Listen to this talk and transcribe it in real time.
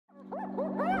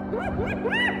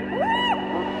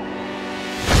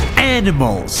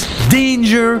Animals,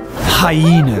 danger,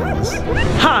 hyenas.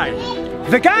 Hi,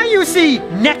 the guy you see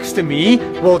next to me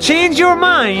will change your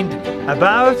mind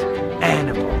about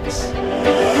animals.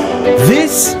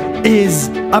 This is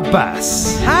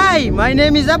Abbas. Hi, my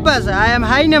name is Abbas. I am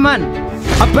Hyena Man.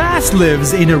 Abbas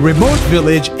lives in a remote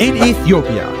village in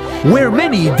Ethiopia, where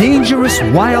many dangerous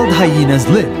wild hyenas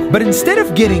live. But instead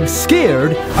of getting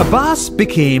scared, Abbas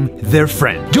became their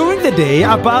friend. During the day,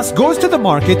 Abbas goes to the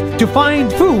market to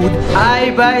find food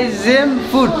I buy them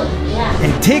food.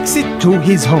 and takes it to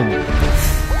his home.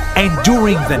 And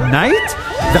during the night,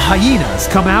 the hyenas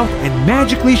come out and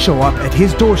magically show up at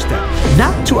his doorstep,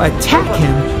 not to attack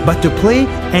him, but to play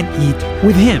and eat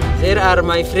with him. They are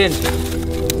my friends.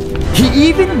 He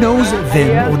even knows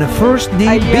them on a first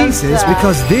name basis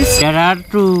because this There are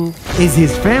two. is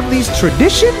his family's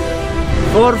tradition.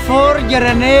 For 4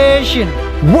 generations.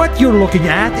 What you're looking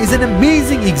at is an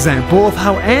amazing example of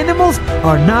how animals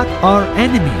are not our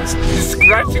enemies.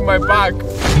 Scratching my back.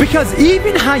 Because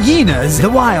even hyenas, the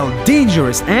wild,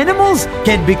 dangerous animals,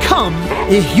 can become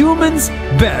a human's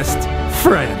best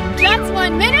friend. That's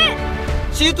 1 minute.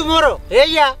 See you tomorrow. Hey,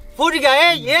 yeah. Food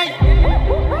guy. Hey, hey.